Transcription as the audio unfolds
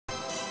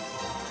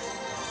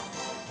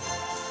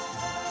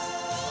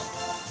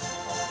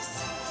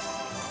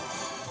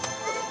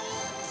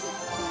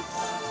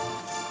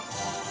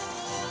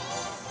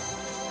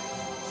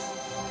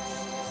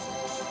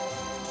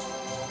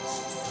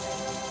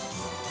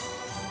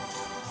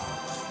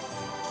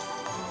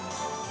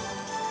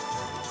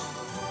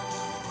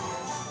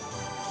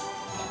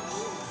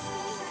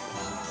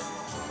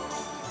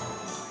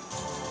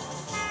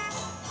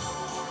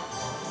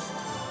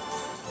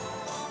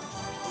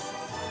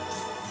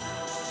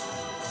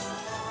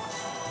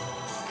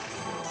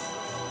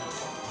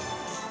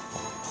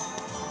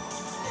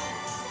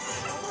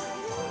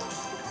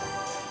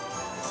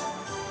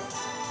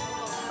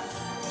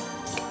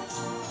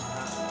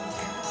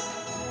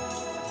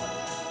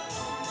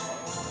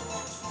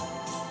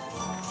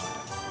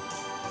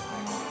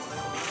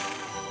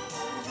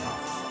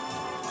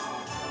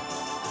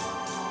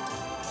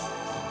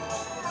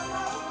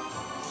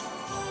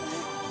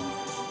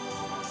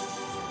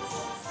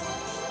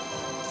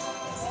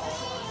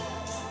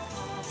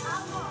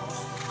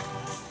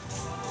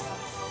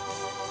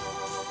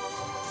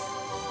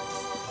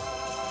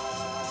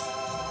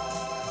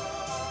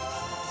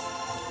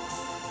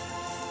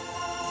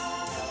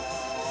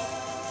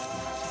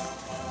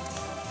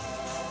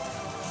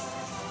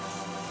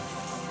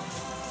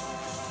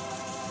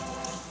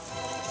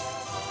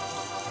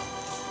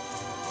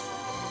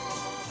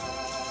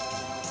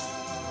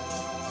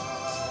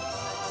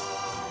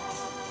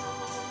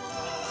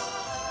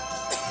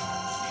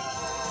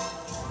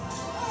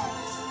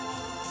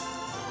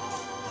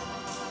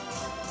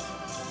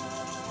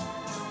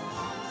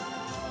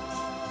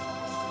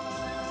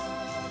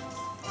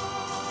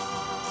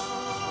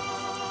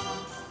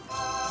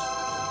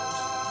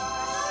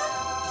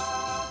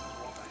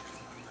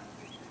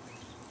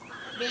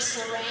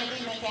Mr.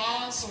 Randy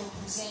McAdams will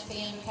present the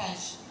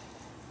invocation.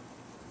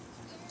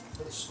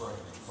 Let us pray,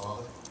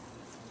 Father.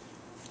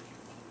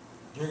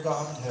 Dear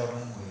God in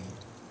heaven, we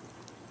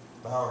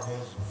bow our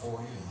heads before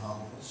you in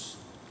humbleness,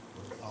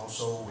 but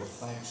also with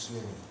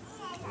thanksgiving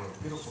for a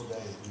beautiful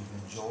day that we've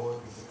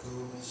enjoyed with the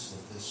coolness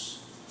that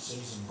this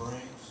season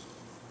brings.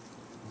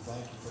 We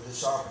thank you for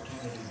this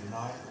opportunity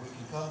tonight that we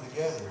can come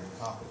together in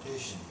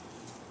competition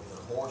with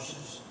our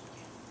horses,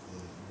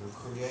 your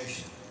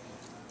creation.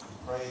 We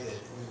pray that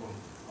we will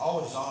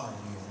always honor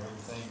you in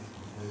everything that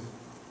we do.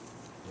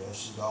 We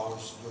ask you to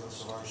always forgive us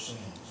of our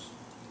sins.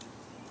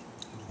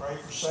 We pray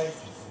for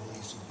safety for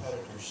these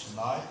competitors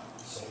tonight,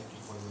 safety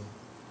for the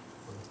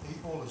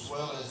people as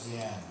well as the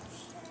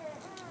animals.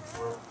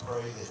 We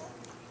pray that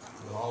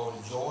we'll all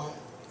enjoy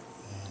it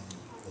and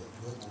that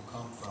good will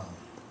come from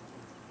it.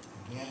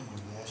 Again, we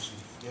ask you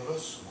to forgive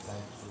us. We thank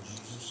you for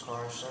Jesus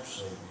Christ, our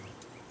Savior.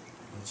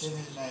 And it's in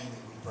his name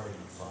that we pray to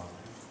you, Father.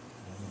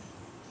 Amen.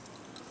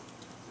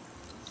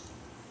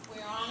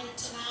 We're honored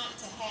tonight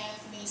to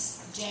have Miss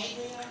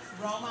Jadria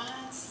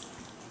Romines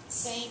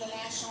sing the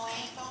national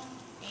anthem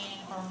and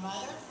her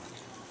mother,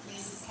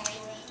 Mrs.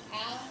 Karen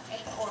Allen,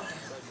 at the organ.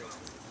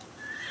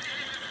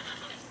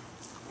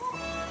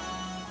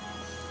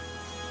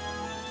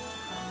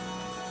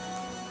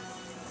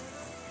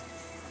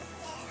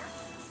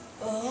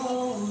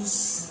 Oh,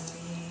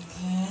 say,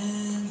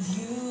 can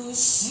you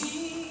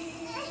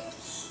see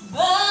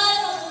by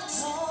the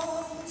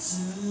dawn's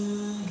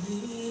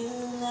early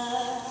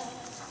light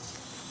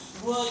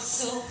what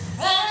so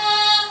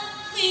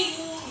proudly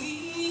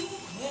we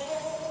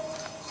hailed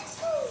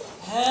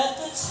at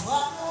the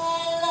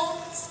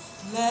twilight's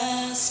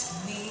last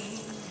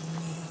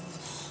gleaming,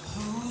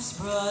 whose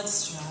broad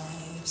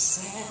stripes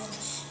and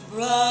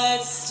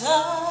bright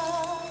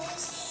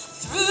stars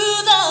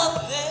through the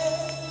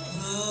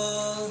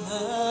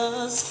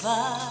perilous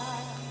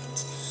fight,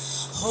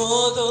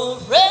 oh, the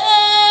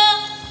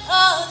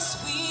ramparts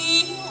we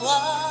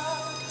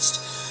watched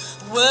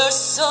were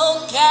so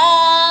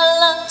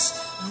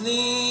gallantly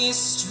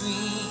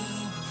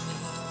streaming,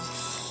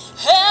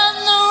 and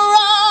the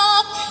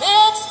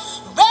rockets'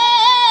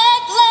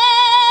 red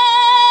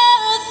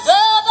glare,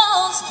 the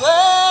bombs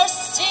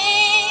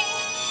bursting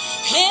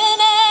in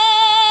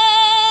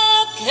air,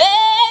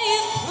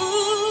 gave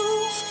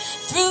proof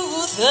through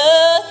the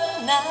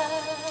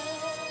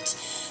night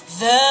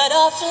that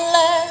our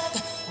flag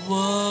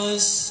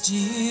was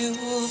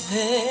still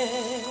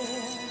there.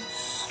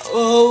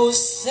 Oh,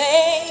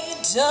 say,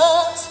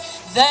 does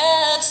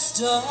that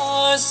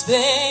star-spangled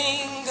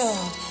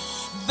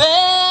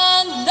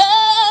banner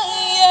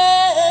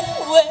yet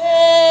wave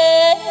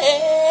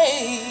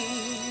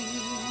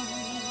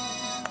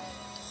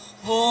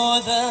o'er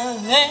the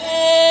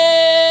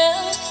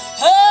land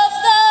of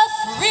the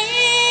free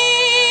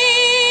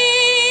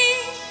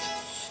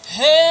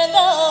and the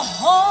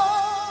home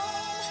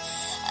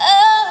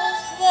of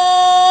the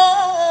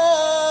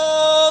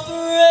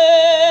brave?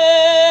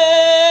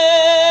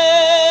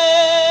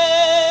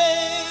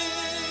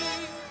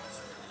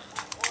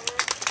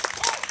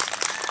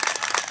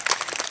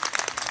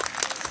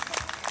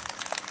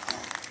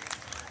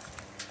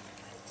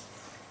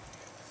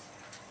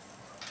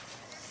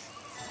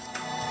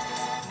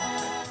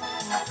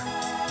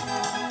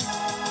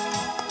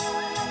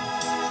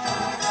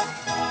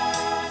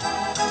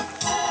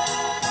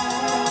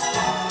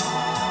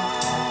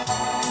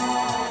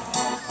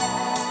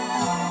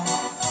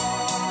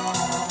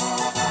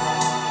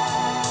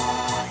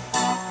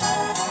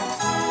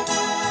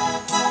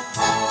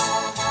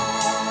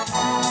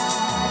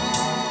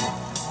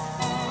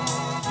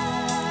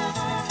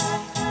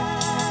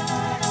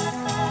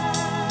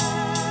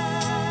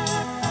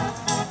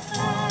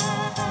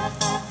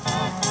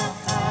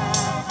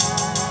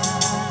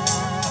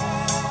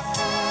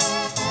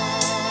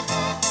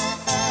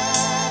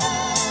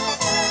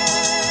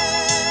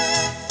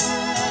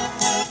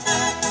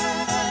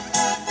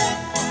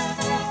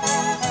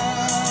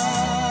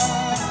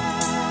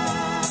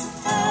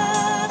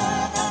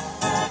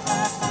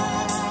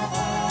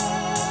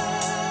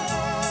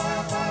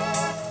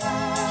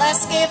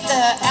 Let's give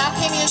the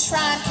Alchemia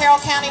Shrine Carroll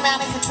County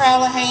Mounted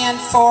Patrol a hand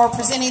for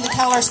presenting the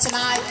colors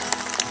tonight.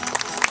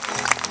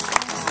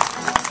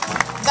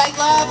 They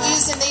love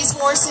using these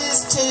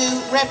horses to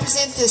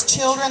represent the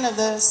children of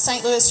the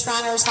St. Louis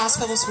Shriners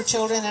Hospitals for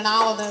Children and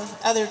all of the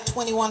other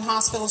 21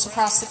 hospitals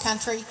across the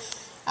country.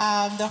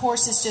 The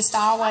horses just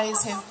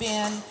always have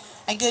been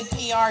a good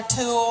PR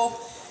tool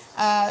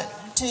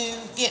to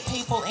get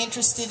people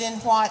interested in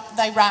what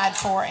they ride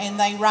for, and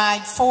they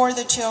ride for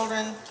the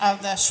children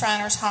of the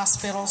Shriners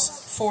Hospitals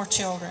for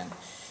Children.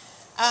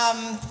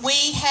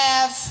 We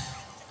have,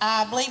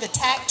 I believe, a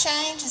tack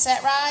change. Is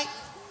that right?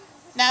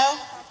 No?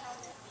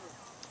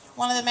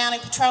 One of the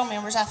Mounted Patrol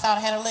members, I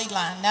thought, had a lead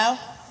line. No?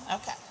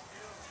 Okay.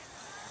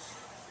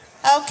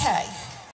 Okay.